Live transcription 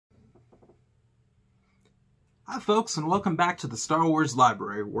Hi folks, and welcome back to the Star Wars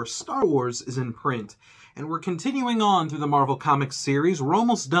Library, where Star Wars is in print. And we're continuing on through the Marvel Comics series. We're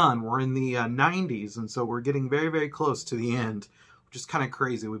almost done. We're in the 90s, and so we're getting very, very close to the end, which is kind of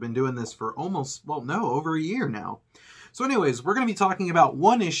crazy. We've been doing this for over a year now. So anyways, we're going to be talking about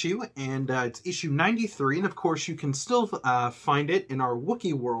one issue, and it's issue 93, and of course you can still find it in our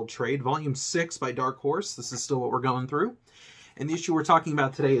Wookiee World trade, volume 6 by Dark Horse. This is still what we're going through. And the issue we're talking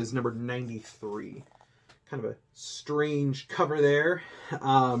about today is number 93. Kind of a strange cover there.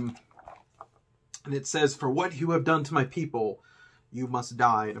 And it says, "For what you have done to my people, you must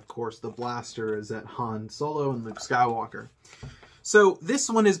die." And of course, the blaster is at Han Solo and Luke Skywalker. So this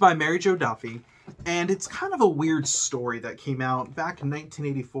one is by Mary Jo Duffy. And it's kind of a weird story that came out back in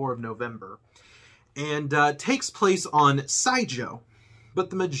 1984 of November. And takes place on Sidjo. But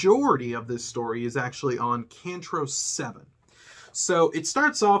the majority of this story is actually on Cantro 7. So it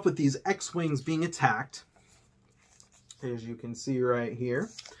starts off with these X-Wings being attacked, as you can see right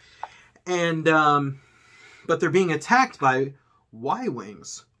here. And, but they're being attacked by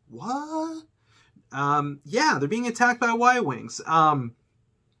Y-Wings. What? Yeah, they're being attacked by Y-Wings.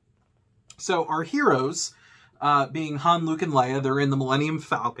 So our heroes, being Han, Luke, and Leia, they're in the Millennium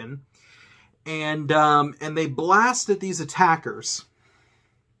Falcon. And they blast at these attackers,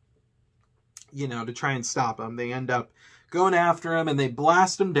 you know, to try and stop them. They end up going after them, and they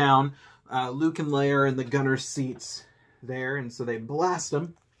blast them down. Luke and Leia are in the gunner's seats there, and so they blast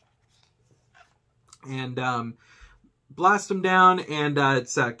them. And blast them down, and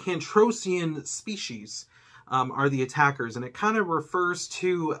it's Cantrosian species are the attackers. And it kind of refers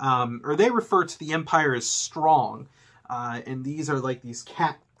to, or they refer to the Empire as strong. And these are like these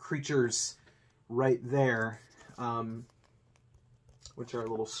cat creatures right there, which are a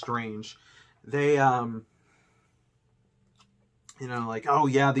little strange. They, you know, like, oh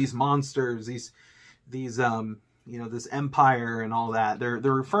yeah, these monsters, these you know, this empire and all that. They're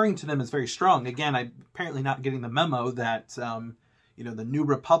referring to them as very strong. Again, I'm apparently not getting the memo that, you know, the New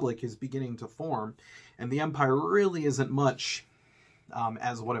Republic is beginning to form, and the Empire really isn't much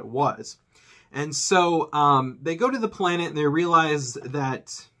as what it was. And so they go to the planet, and they realize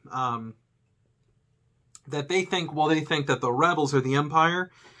that that they think that the rebels are the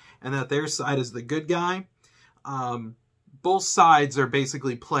Empire, and that their side is the good guy. Both sides are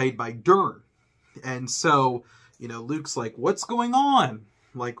basically played by Dern. And so, you know, Luke's like, what's going on?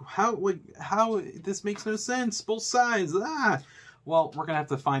 Like, how this makes no sense. Both sides. Ah. Well, we're going to have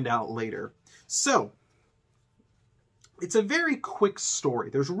to find out later. So, it's a very quick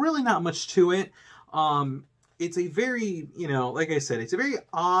story. There's really not much to it. It's a very, you know, like I said, it's a very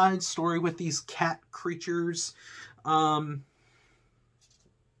odd story with these cat creatures. You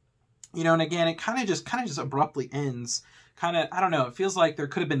know, and again, it kind of just abruptly ends. Kind of, I don't know, it feels like there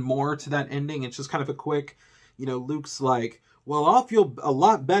could have been more to that ending. It's just kind of a quick, you know, Luke's like, well, I'll feel a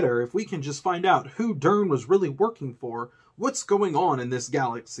lot better if we can just find out who Dern was really working for, what's going on in this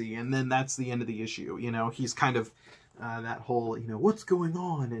galaxy, and then that's the end of the issue. You know, he's kind of that whole, you know, what's going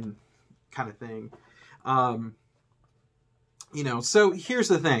on and kind of thing. You know, so here's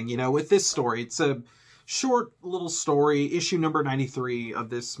the thing, you know, with this story, it's a short little story, issue number 93 of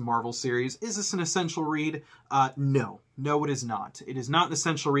this Marvel series. Is this an essential read? No, it is not. It is not an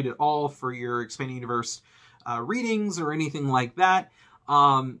essential read at all for your Expanding Universe readings or anything like that.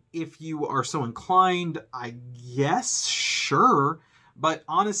 If you are so inclined, I guess, sure. But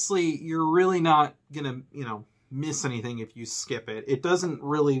honestly, you're really not gonna, you know, miss anything if you skip it. It doesn't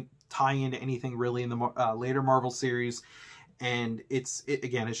really tie into anything really in the later Marvel series. And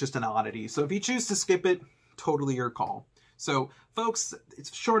again, it's just an oddity. So if you choose to skip it, totally your call. So, folks, it's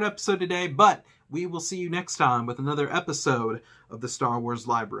a short episode today, but we will see you next time with another episode of the Star Wars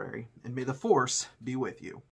Library. And may the Force be with you.